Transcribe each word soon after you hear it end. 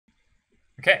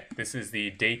Okay, this is the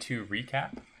day 2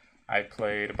 recap. I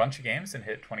played a bunch of games and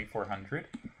hit 2400.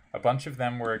 A bunch of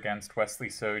them were against Wesley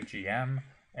So GM,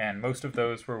 and most of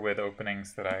those were with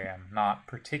openings that I am not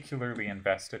particularly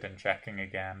invested in checking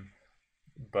again,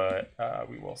 but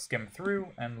we will skim through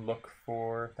and look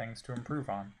for things to improve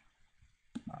on.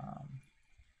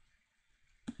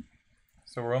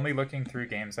 So we're only looking through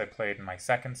games I played in my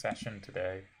second session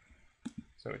today,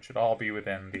 so it should all be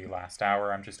within the last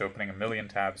hour. I'm just opening a million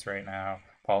tabs right now.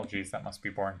 Apologies, that must be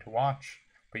boring to watch,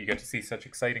 but you get to see such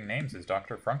exciting names as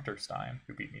Dr. Frunkterstein,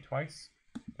 who beat me twice.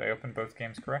 Did I open both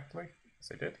games correctly?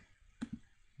 Yes, I did.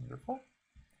 Wonderful.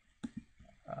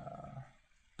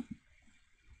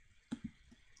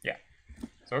 Yeah.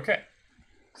 So, okay.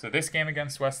 So this game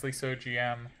against Wesley So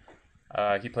GM,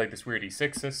 he played this weird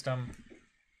E6 system.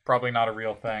 Probably not a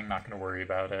real thing, not going to worry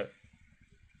about it.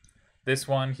 This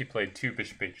one, he played 2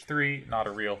 bishop h3, not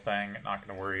a real thing, not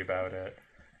going to worry about it.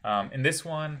 In this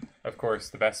one, of course,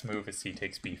 the best move is c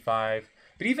takes b5.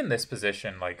 But even this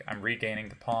position, like, I'm regaining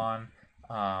the pawn.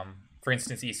 For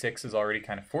instance, e6 is already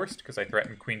kind of forced because I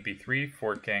threatened queen b3,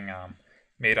 forking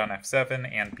mate on f7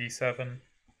 and b7.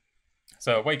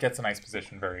 So white gets a nice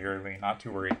position very early, not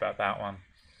too worried about that one.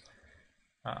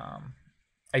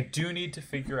 I do need to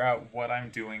figure out what I'm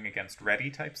doing against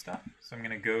ready type stuff. So I'm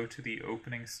going to go to the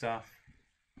opening stuff,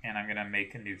 and I'm going to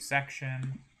make a new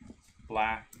section,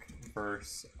 black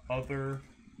versus other,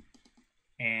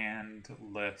 and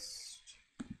list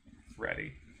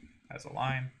ready as a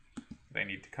line that I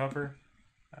need to cover.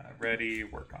 Ready,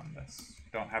 work on this.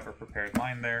 Don't have a prepared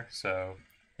line there, so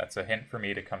that's a hint for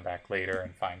me to come back later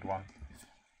and find one.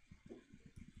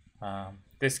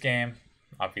 This game,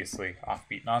 obviously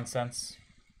offbeat nonsense.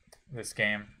 This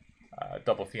game,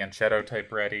 double fianchetto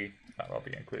type ready. That'll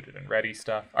be included in ready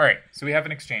stuff. All right, so we have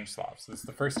an exchange Slav. So this is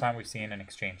the first time we've seen an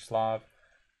exchange Slav.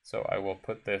 So I will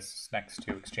put this next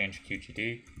to exchange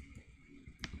QGD.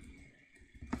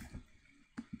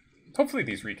 Hopefully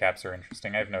these recaps are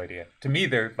interesting. I have no idea. To me,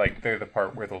 they're the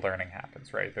part where the learning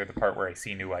happens, right? They're the part where I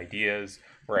see new ideas,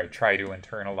 where I try to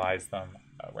internalize them.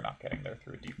 We're not getting there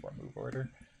through a d4 move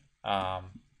order.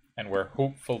 And where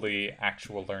hopefully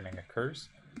actual learning occurs.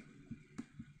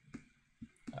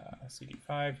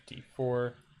 CD5,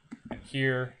 d4, and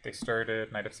here they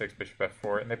started knight f6, bishop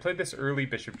f4, and they played this early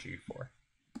bishop g4.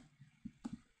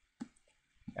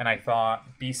 And I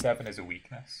thought b7 is a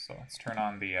weakness, so let's turn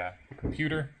on the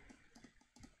computer.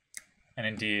 And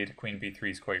indeed, queen b3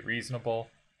 is quite reasonable,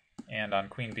 and on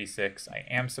queen b6 I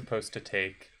am supposed to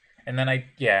take, and then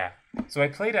so I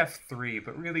played f3,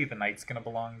 but really the knight's going to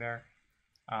belong there.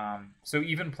 So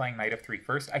even playing knight f3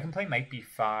 first, I can play knight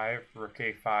b5, rook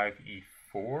a5,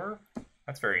 e4.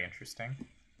 That's very interesting.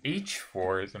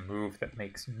 h4 is a move that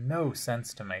makes no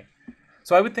sense to me.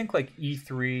 So I would think like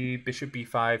e3, bishop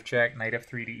b5 check, knight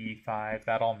f3 to e5,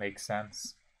 that all makes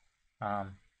sense.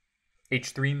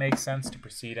 h3 makes sense to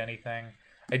precede anything.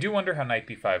 I do wonder how knight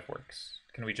b5 works.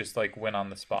 Can we just like win on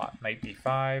the spot? Knight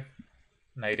b5,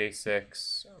 knight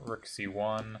a6, rook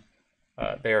c1.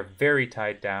 They are very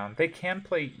tied down. They can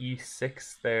play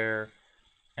e6 there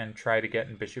and try to get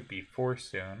in bishop b4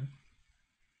 soon.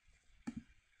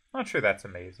 Not sure that's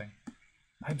amazing.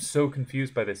 I'm so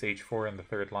confused by this h4 in the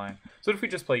third line. So what if we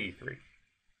just play e3?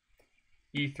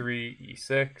 e3,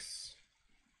 e6,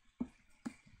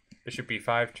 bishop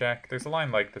b5 check. There's a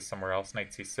line like this somewhere else,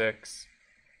 knight c6.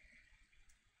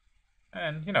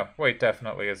 And, you know, white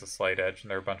definitely has a slight edge,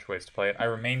 and there are a bunch of ways to play it. I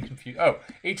remain confused. Oh,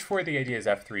 h4, the idea is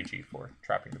f3, g4,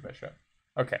 trapping the bishop.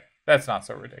 Okay, that's not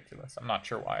so ridiculous. I'm not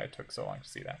sure why it took so long to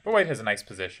see that. But white has a nice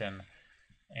position,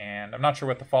 and I'm not sure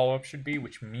what the follow-up should be,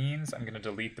 which means I'm going to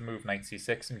delete the move knight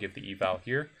c6 and give the eval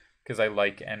here, because I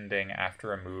like ending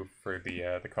after a move for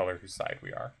the color whose side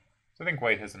we are. So I think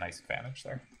white has a nice advantage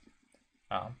there.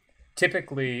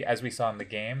 Typically, as we saw in the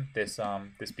game, this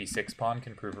b6 pawn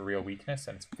can prove a real weakness,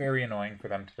 and it's very annoying for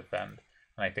them to defend.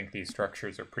 And I think these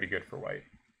structures are pretty good for white.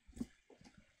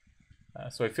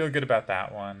 So I feel good about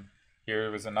that one.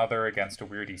 Here was another against a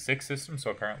weird e6 system,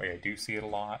 so apparently I do see it a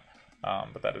lot,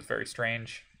 but that is very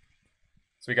strange.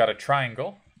 So we got a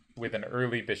triangle with an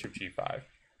early bishop g5.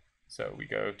 So we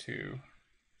go to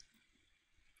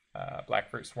black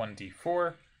versus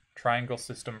 1d4. Triangle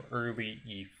system early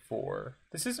e4.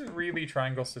 This isn't really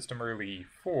triangle system early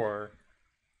e4.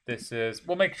 This is,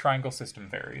 we'll make triangle system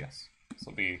various. This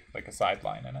will be like a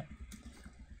sideline in it.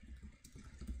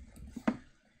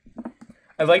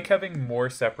 I like having more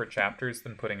separate chapters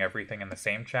than putting everything in the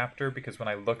same chapter, because when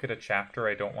I look at a chapter,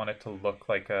 I don't want it to look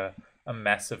like a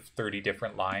mess of 30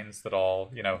 different lines that all,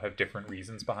 you know, have different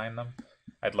reasons behind them.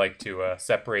 I'd like to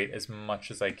separate as much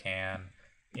as I can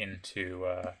into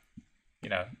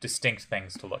distinct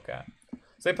things to look at.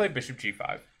 So I played bishop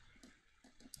g5.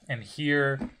 And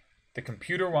here, the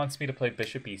computer wants me to play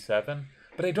bishop e7,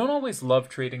 but I don't always love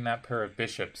trading that pair of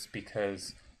bishops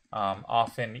because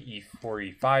often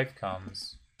e4, e5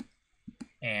 comes,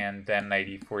 and then knight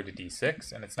e4 to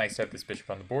d6, and it's nice to have this bishop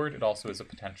on the board. It also is a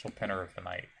potential pinner of the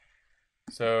knight.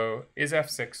 So is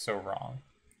f6 so wrong?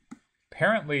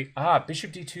 Apparently,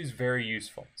 bishop d2 is very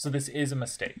useful. So this is a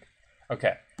mistake.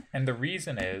 Okay, and the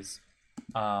reason is,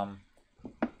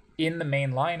 in the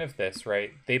main line of this,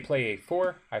 right, they play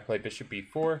a4, I play bishop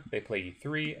b4, they play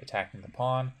e3, attacking the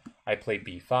pawn, I play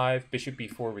b5, bishop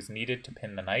b4 was needed to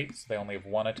pin the knight, so they only have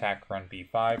one attacker on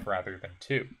b5 rather than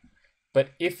two.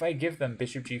 But if I give them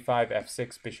bishop g5,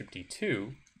 f6, bishop d2,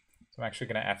 so I'm actually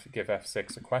going to give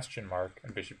f6 a question mark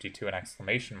and bishop d2 an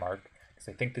exclamation mark, because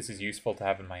I think this is useful to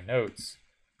have in my notes.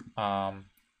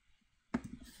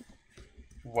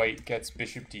 White gets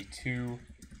bishop d2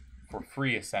 for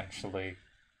free, essentially.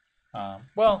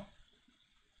 Well,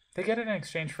 they get it in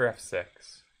exchange for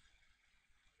f6.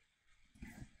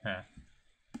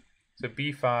 So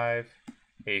b5,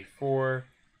 a4,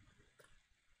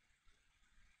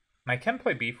 and I can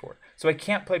play b4. So I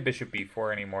can't play bishop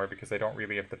b4 anymore because I don't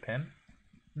really have the pin.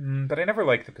 But I never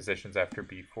like the positions after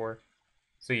b4.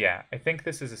 So yeah, I think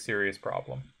this is a serious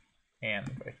problem.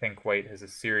 And I think white has a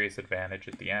serious advantage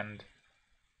at the end.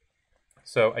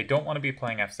 So I don't want to be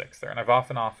playing f6 there, and I've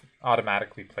often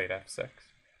automatically played f6.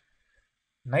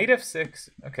 Knight f6,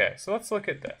 okay, so let's look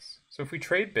at this. So if we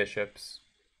trade bishops,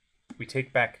 we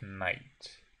take back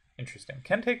knight. Interesting.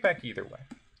 Can take back either way.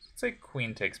 So let's say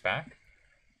queen takes back.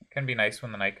 Can be nice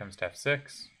when the knight comes to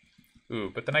f6. Ooh,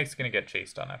 but the knight's going to get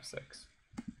chased on f6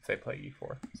 if they play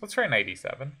e4. So let's try knight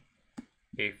e7.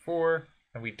 a4,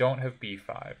 and we don't have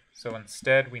b5. So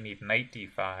instead we need knight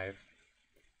d5.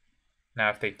 Now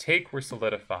if they take, we're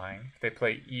solidifying. If they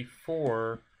play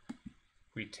e4,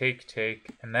 we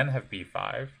take, and then have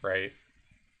b5, right?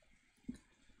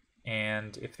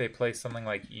 And if they play something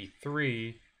like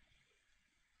e3,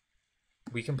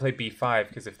 we can play b5,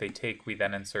 because if they take, we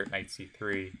then insert knight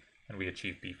c3, and we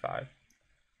achieve b5.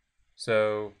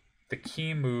 So the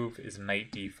key move is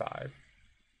knight d5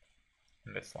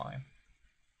 in this line.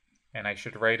 And I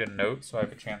should write a note so I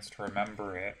have a chance to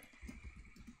remember it.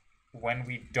 When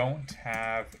we don't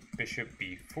have bishop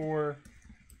b4,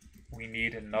 we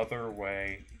need another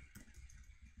way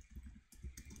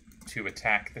to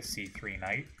attack the c3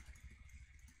 knight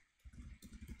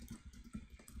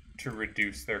to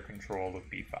reduce their control of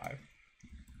b5.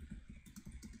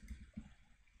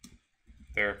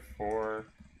 Therefore,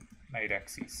 knight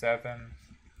xe7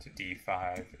 to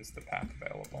d5 is the path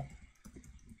available.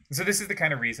 So this is the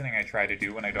kind of reasoning I try to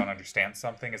do when I don't understand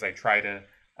something, is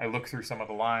I look through some of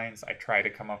the lines, I try to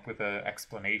come up with an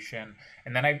explanation,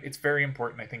 and then it's very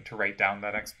important, I think, to write down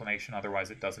that explanation, otherwise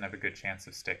it doesn't have a good chance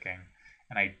of sticking.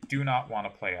 And I do not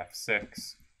want to play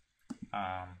f6.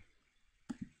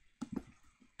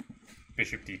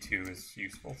 Bishop d2 is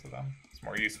useful to them. It's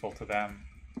more useful to them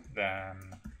than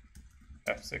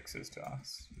f6 is to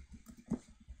us.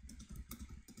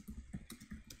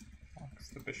 Locks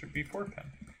the bishop b4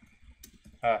 pin.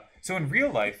 So in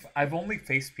real life, I've only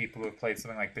faced people who have played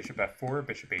something like bishop f4 or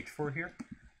bishop h4 here,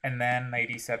 and then knight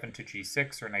e7 to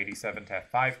g6 or knight e7 to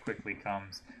f5 quickly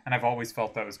comes, and I've always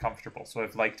felt that was comfortable, so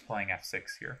I've liked playing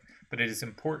f6 here. But it is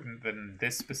important that in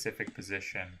this specific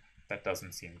position, that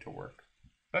doesn't seem to work.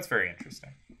 That's very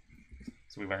interesting.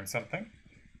 So we learned something.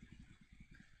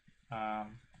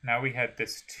 Now we had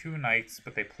this two knights,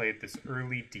 but they played this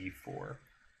early d4.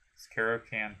 This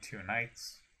Caro-Kann, two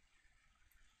knights.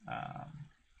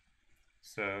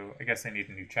 So I guess I need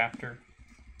a new chapter.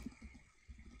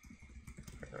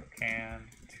 Caro-Kann,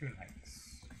 two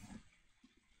knights.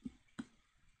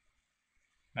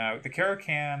 Now the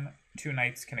Caro-Kann, two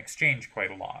knights can exchange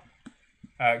quite a lot.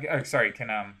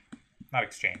 Not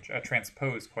exchange,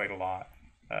 transpose quite a lot.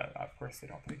 Of course they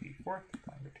don't play d4, they're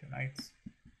playing the two knights.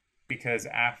 Because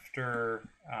after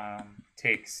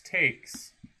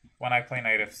takes, when I play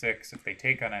knight f6, if they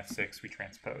take on f6, we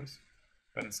transpose.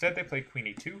 But instead they play queen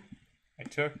e2. I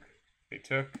took, they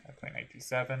took, I play knight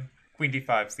d7. Queen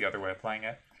d5 is the other way of playing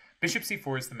it. Bishop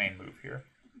c4 is the main move here.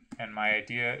 And my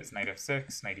idea is knight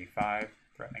f6, knight e5,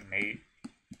 threatening mate,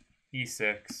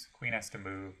 e6, queen has to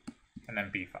move, and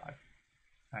then b5.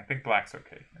 And I think black's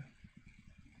okay here.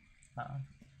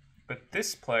 But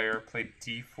this player played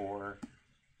d4,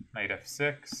 knight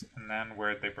f6, and then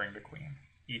where'd they bring the queen?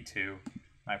 e2, and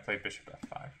I played bishop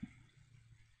f5.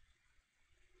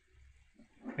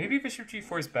 Maybe bishop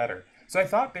g4 is better. So I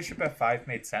thought bishop f5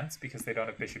 made sense because they don't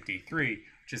have bishop d3,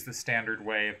 which is the standard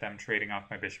way of them trading off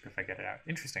my bishop if I get it out.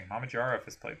 Interesting, Mamedyarov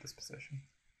has played this position.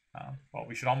 Well,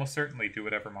 we should almost certainly do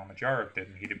whatever Mamedyarov did,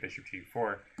 and he did bishop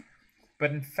g4.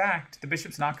 But in fact, the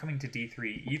bishop's not coming to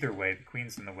d3 either way. The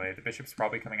queen's in the way. The bishop's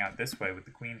probably coming out this way with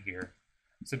the queen here.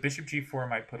 So bishop g4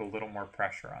 might put a little more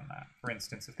pressure on that. For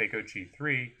instance, if they go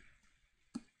g3,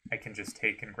 I can just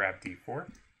take and grab d4.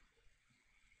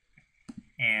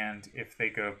 And if they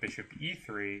go bishop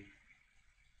e3,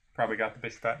 probably got the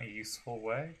bishop out in a useful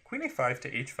way. Queen a5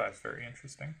 to h5 is very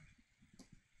interesting.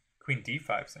 Queen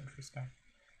d5 is interesting.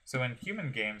 So in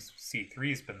human games, c3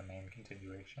 has been the main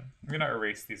continuation. I'm going to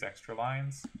erase these extra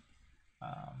lines,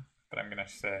 but I'm going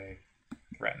to say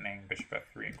threatening bishop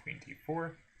f3 and queen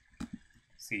d4.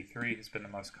 c3 has been the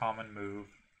most common move,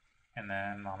 and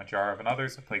then Mamedyarov and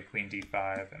others have played queen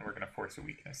d5, and we're going to force a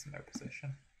weakness in their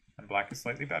position. And black is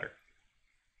slightly better.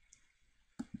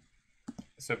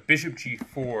 So bishop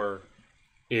g4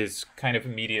 is kind of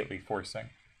immediately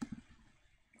forcing.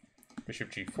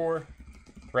 Bishop g4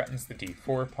 threatens the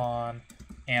d4 pawn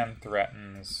and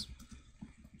threatens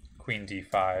queen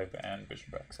d5 and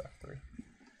bishop xf3.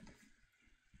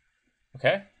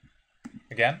 Okay?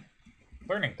 Again,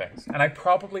 learning things. And I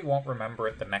probably won't remember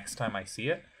it the next time I see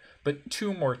it, but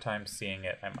 2 more times seeing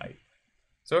it, I might.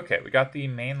 So okay, we got the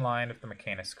main line of the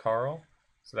Mechanis Carl.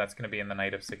 So that's going to be in the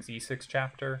Knight of 6 e6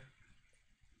 chapter.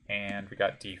 And we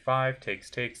got d5, takes,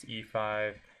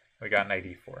 e5. We got knight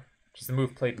e4, which is the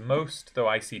move played most, though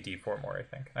I see d4 more, I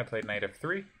think. I played knight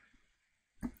f3.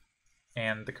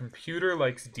 And the computer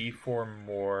likes d4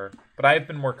 more, but I've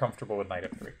been more comfortable with knight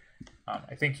f3.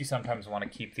 I think you sometimes want to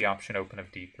keep the option open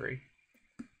of d3.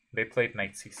 They played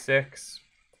knight c6.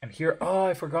 And here, oh,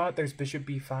 I forgot there's bishop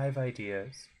b5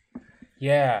 ideas.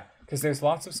 Yeah, because there's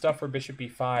lots of stuff where bishop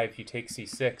b5, you take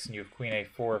c6, and you have queen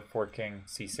a4, forking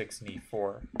c6 and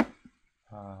e4.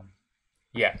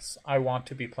 Yes, I want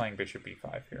to be playing bishop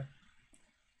b5 here.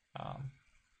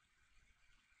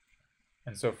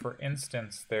 And so, for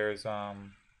instance, there's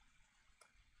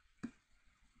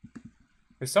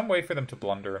some way for them to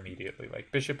blunder immediately,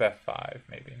 like bishop f5,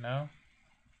 maybe, no? All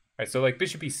right, so like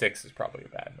bishop e6 is probably a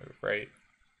bad move, right?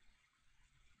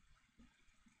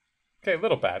 Okay, a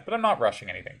little bad, but I'm not rushing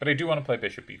anything. But I do want to play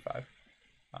bishop b5.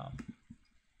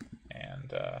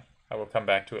 I will come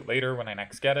back to it later when I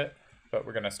next get it, but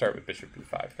we're going to start with bishop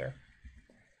b5 there.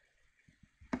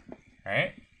 All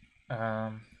right.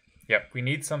 Yep, we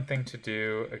need something to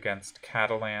do against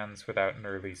Catalans without an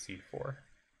early c4.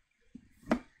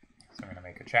 So I'm going to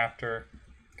make a chapter.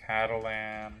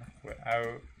 Catalan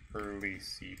without early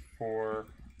c4.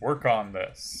 Work on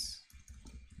this.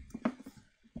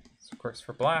 So of course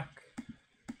for black.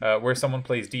 Where someone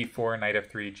plays d4, knight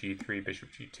f3, g3, bishop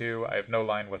g2. I have no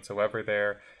line whatsoever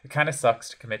there. It kind of sucks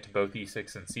to commit to both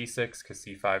e6 and c6 because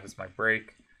c5 is my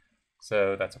break.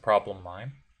 So that's a problem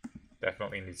line.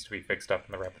 Definitely needs to be fixed up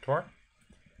in the repertoire.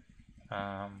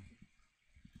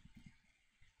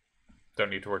 Don't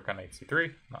need to work on knight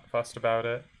c3. Not fussed about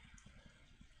it.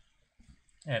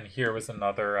 And here was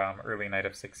another early knight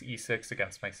f6, e6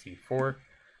 against my c4.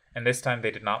 And this time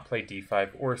they did not play d5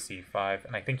 or c5,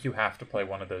 and I think you have to play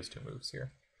one of those 2 moves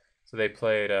here. So they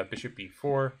played bishop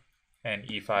b4, and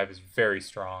e5 is very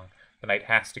strong. The knight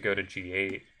has to go to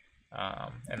g8,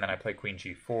 and then I play queen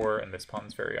g4, and this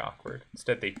pawn's very awkward.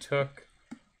 Instead they took,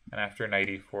 and after knight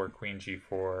e4, queen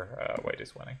g4, white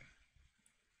is winning.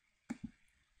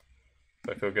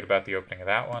 So I feel good about the opening of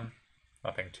that one.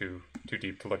 Nothing too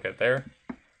deep to look at there.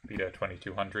 Beat a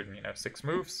 2200 in 6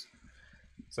 moves.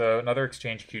 So another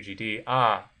exchange QGD.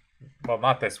 Well,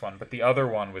 not this one, but the other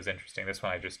one was interesting. This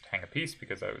one I just hang a piece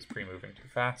because I was pre-moving too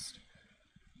fast.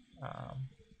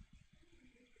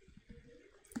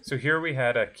 So here we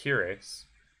had a Kires,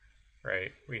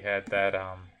 right? We had that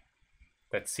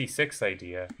that c6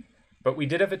 idea, but we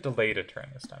did have it delayed a turn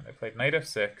this time. They played knight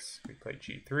f6, we played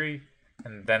g3,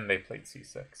 and then they played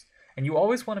c6. And you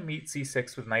always want to meet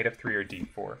c6 with knight f3 or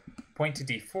d4. Point to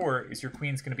d4 is your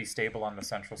queen's going to be stable on the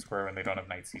central square when they don't have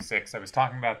knight c6. I was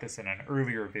talking about this in an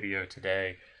earlier video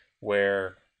today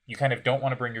where you kind of don't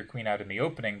want to bring your queen out in the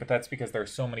opening, but that's because there are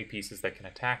so many pieces that can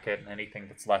attack it, and anything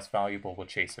that's less valuable will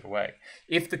chase it away.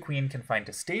 If the queen can find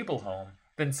a stable home,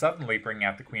 then suddenly bringing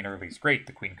out the queen early is great.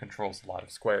 The queen controls a lot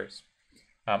of squares.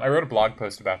 I wrote a blog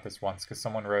post about this once because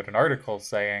someone wrote an article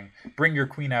saying, bring your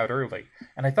queen out early.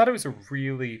 And I thought it was a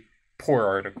really poor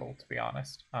article, to be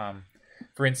honest.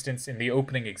 For instance, in the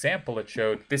opening example, it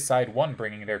showed this side won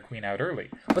bringing their queen out early,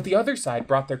 but the other side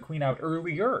brought their queen out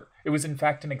earlier. It was in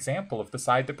fact an example of the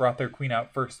side that brought their queen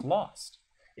out first lost.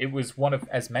 It was one of,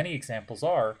 as many examples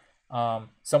are,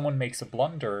 someone makes a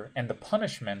blunder, and the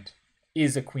punishment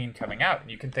is a queen coming out.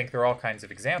 And you can think there are all kinds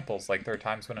of examples, like there are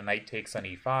times when a knight takes on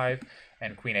e5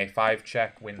 and queen a5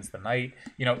 check wins the knight.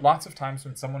 You know, lots of times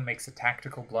when someone makes a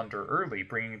tactical blunder early,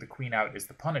 bringing the queen out is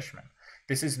the punishment.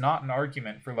 This is not an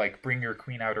argument for, like, bring your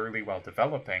queen out early while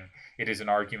developing. It is an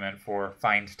argument for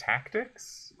find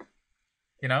tactics,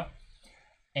 you know?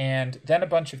 And then a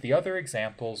bunch of the other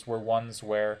examples were ones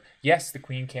where, yes, the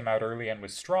queen came out early and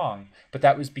was strong, but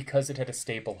that was because it had a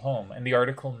stable home, and the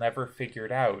article never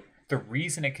figured out the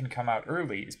reason it can come out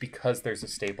early is because there's a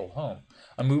stable home.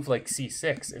 A move like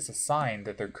c6 is a sign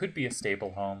that there could be a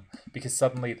stable home because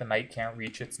suddenly the knight can't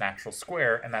reach its natural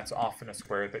square, and that's often a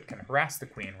square that can harass the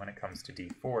queen when it comes to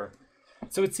d4.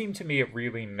 So it seemed to me it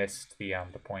really missed the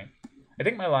point. I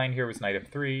think my line here was knight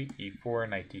f3, e4,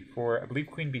 knight d4. I believe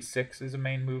queen b6 is a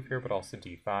main move here, but also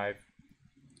d5.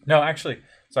 No, actually,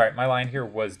 sorry, my line here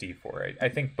was d4. I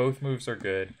think both moves are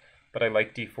good, but I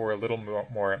like d4 a little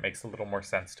more. It makes a little more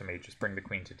sense to me. Just bring the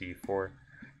queen to d4.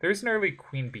 There's an early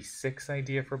queen b6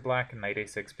 idea for black, and knight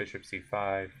a6, bishop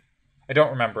c5. I don't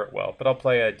remember it well, but I'll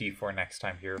play a d4 next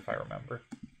time here if I remember.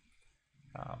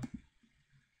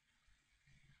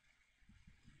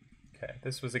 Okay,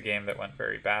 this was a game that went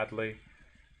very badly.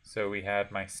 So we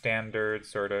had my standard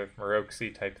sort of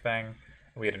Maroczy type thing.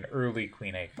 We had an early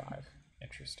queen a5.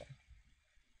 Interesting.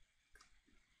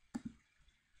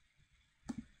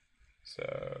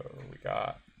 So we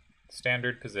got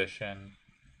standard position.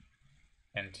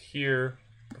 And here,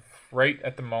 right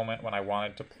at the moment when I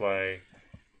wanted to play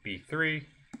b3,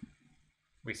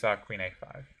 we saw queen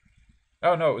a5.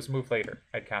 Oh no, it was moved later.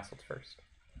 I'd castled first.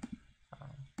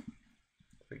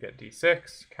 We get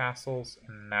d6, castles,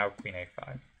 and now queen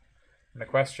a5. And the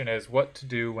question is what to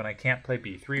do when I can't play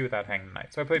b3 without hanging the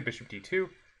knight. So I played bishop d2.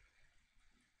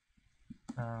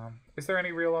 Is there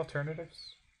any real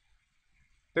alternatives?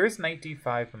 There is knight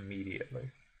d5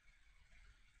 immediately.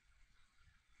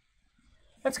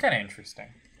 That's kind of interesting,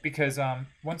 because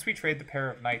once we trade the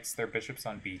pair of knights, their bishop's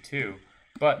on b2,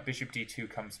 but bishop d2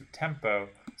 comes with tempo,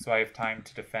 so I have time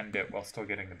to defend it while still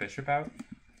getting the bishop out.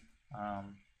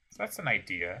 So that's an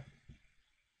idea.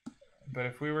 But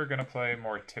if we were going to play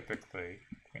more typically,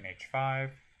 queen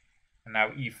h5, and now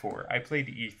e4. I played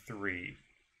e3.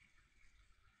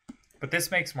 But this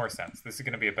makes more sense. This is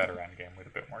going to be a better endgame with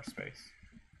a bit more space.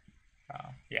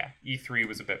 Yeah, e3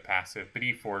 was a bit passive, but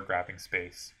e4 grabbing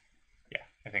space. Yeah,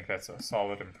 I think that's a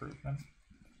solid improvement.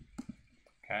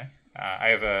 Okay, I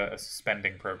have a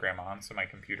suspending program on, so my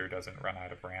computer doesn't run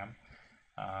out of RAM.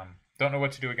 Don't know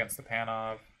what to do against the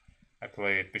Panov. I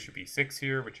played bishop e6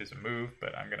 here, which is a move,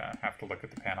 but I'm going to have to look at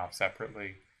the Panov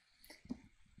separately.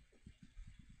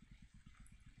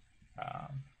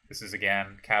 This is,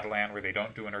 again, Catalan, where they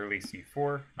don't do an early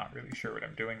c4. Not really sure what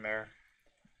I'm doing there.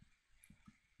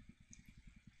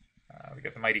 We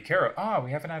get the mighty Caro. Ah, we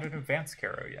haven't had an advanced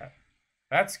Caro yet.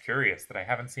 That's curious that I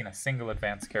haven't seen a single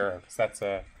advanced Caro, because that's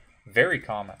very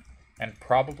common, and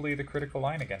probably the critical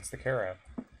line against the Caro.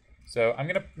 So I'm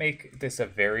going to make this a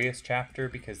various chapter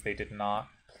because they did not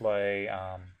play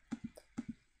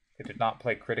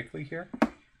critically here.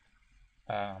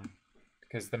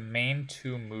 Because the main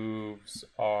two moves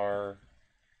are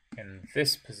in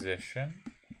this position.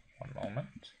 One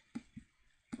moment.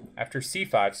 After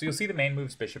c5, so you'll see the main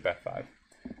move's bishop f5.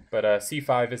 But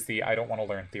c5 is the I don't want to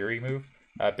learn theory move.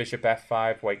 Bishop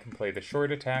f5, white can play the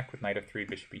short attack with knight f3,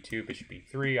 bishop e2, bishop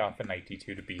e3, often knight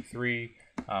d2 to b3.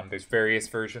 There's various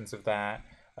versions of that.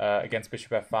 Against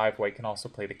bishop f5, white can also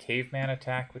play the caveman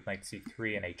attack with knight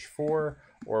c3 and h4,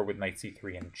 or with knight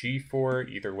c3 and g4,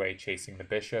 either way chasing the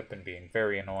bishop and being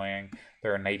very annoying.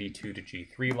 There are knight e2 to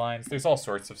g3 lines. There's all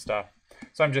sorts of stuff.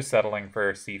 So I'm just settling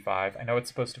for c5. I know it's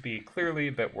supposed to be clearly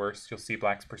a bit worse. You'll see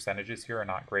black's percentages here are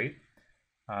not great.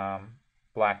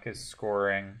 Black is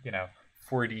scoring,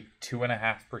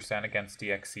 42.5% against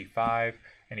dxc5,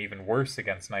 and even worse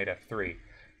against knight f3.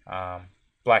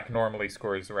 Black normally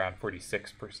scores around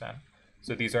 46%.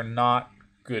 So these are not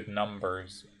good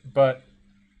numbers, but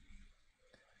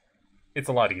it's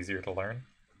a lot easier to learn.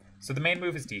 So the main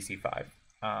move is dc5.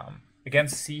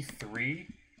 Against c3,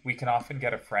 we can often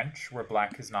get a French where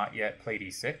black has not yet played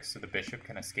e6, so the bishop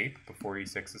can escape before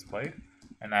e6 is played,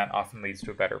 and that often leads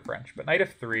to a better French. But knight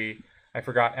f3, I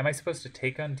forgot, am I supposed to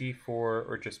take on d4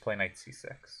 or just play knight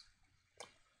c6?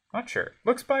 Not sure.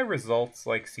 Looks by results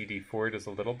like cd4 does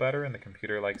a little better and the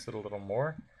computer likes it a little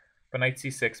more, but knight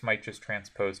c6 might just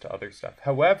transpose to other stuff.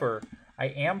 However, I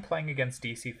am playing against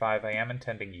dc5, I am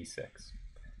intending e6.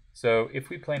 So if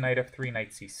we play knight f3,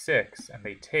 knight c6, and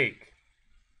they take,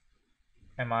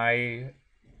 am I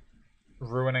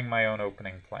ruining my own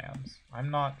opening plans?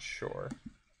 I'm not sure.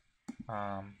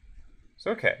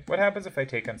 So okay, what happens if I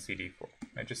take on cd4?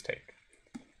 I just take.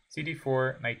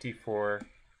 cd4, knight d4,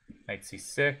 knight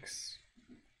c6.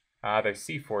 There's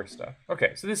c4 stuff.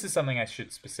 Okay, so this is something I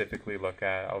should specifically look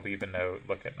at. I'll leave a note,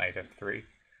 look at knight f3.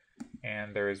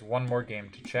 And there is one more game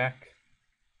to check.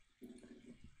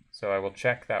 So I will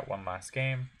check that one last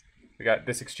game. We got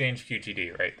this exchange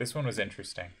QGD, right? This one was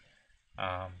interesting.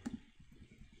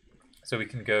 So we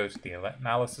can go to the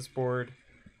analysis board,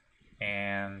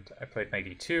 and I played knight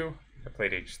e2, I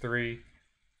played h3,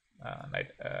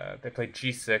 they played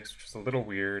g6, which was a little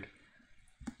weird.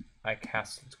 I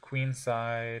castled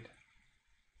queenside.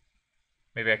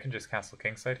 Maybe I can just castle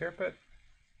kingside here, but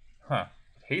it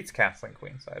hates castling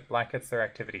queenside. Black gets their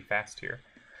activity fast here.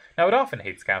 Now it often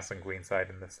hates castling queenside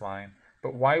in this line,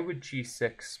 but why would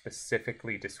g6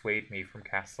 specifically dissuade me from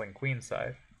castling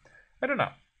queenside? I don't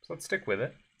know, so let's stick with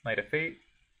it. Knight f8,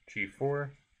 g4,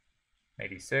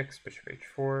 knight e6, bishop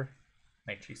h4,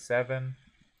 knight g7,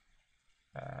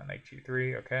 knight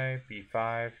g3, okay,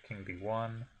 b5, king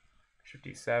b1, bishop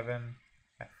d7,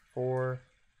 f4.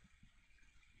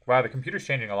 Wow, the computer's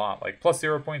changing a lot, like plus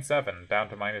 0.7 down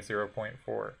to minus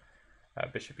 0.4.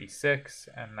 Bishop e6,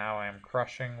 and now I am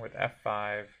crushing with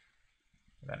f5,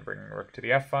 and then bringing rook to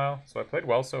the f-file. So I played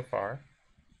well so far.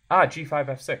 G5,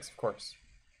 f6, of course.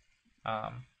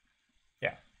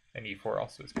 Yeah, and e4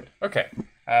 also is good. Okay,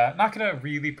 not going to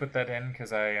really put that in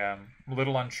because I am a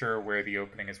little unsure where the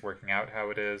opening is working out, how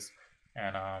it is,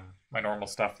 and my normal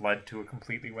stuff led to a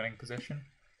completely winning position.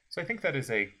 So I think that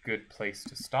is a good place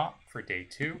to stop for day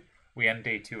 2. We end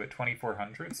day 2 at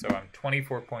 2,400, so I'm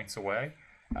 24 points away.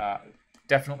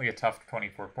 Definitely a tough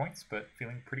 24 points, but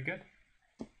feeling pretty good.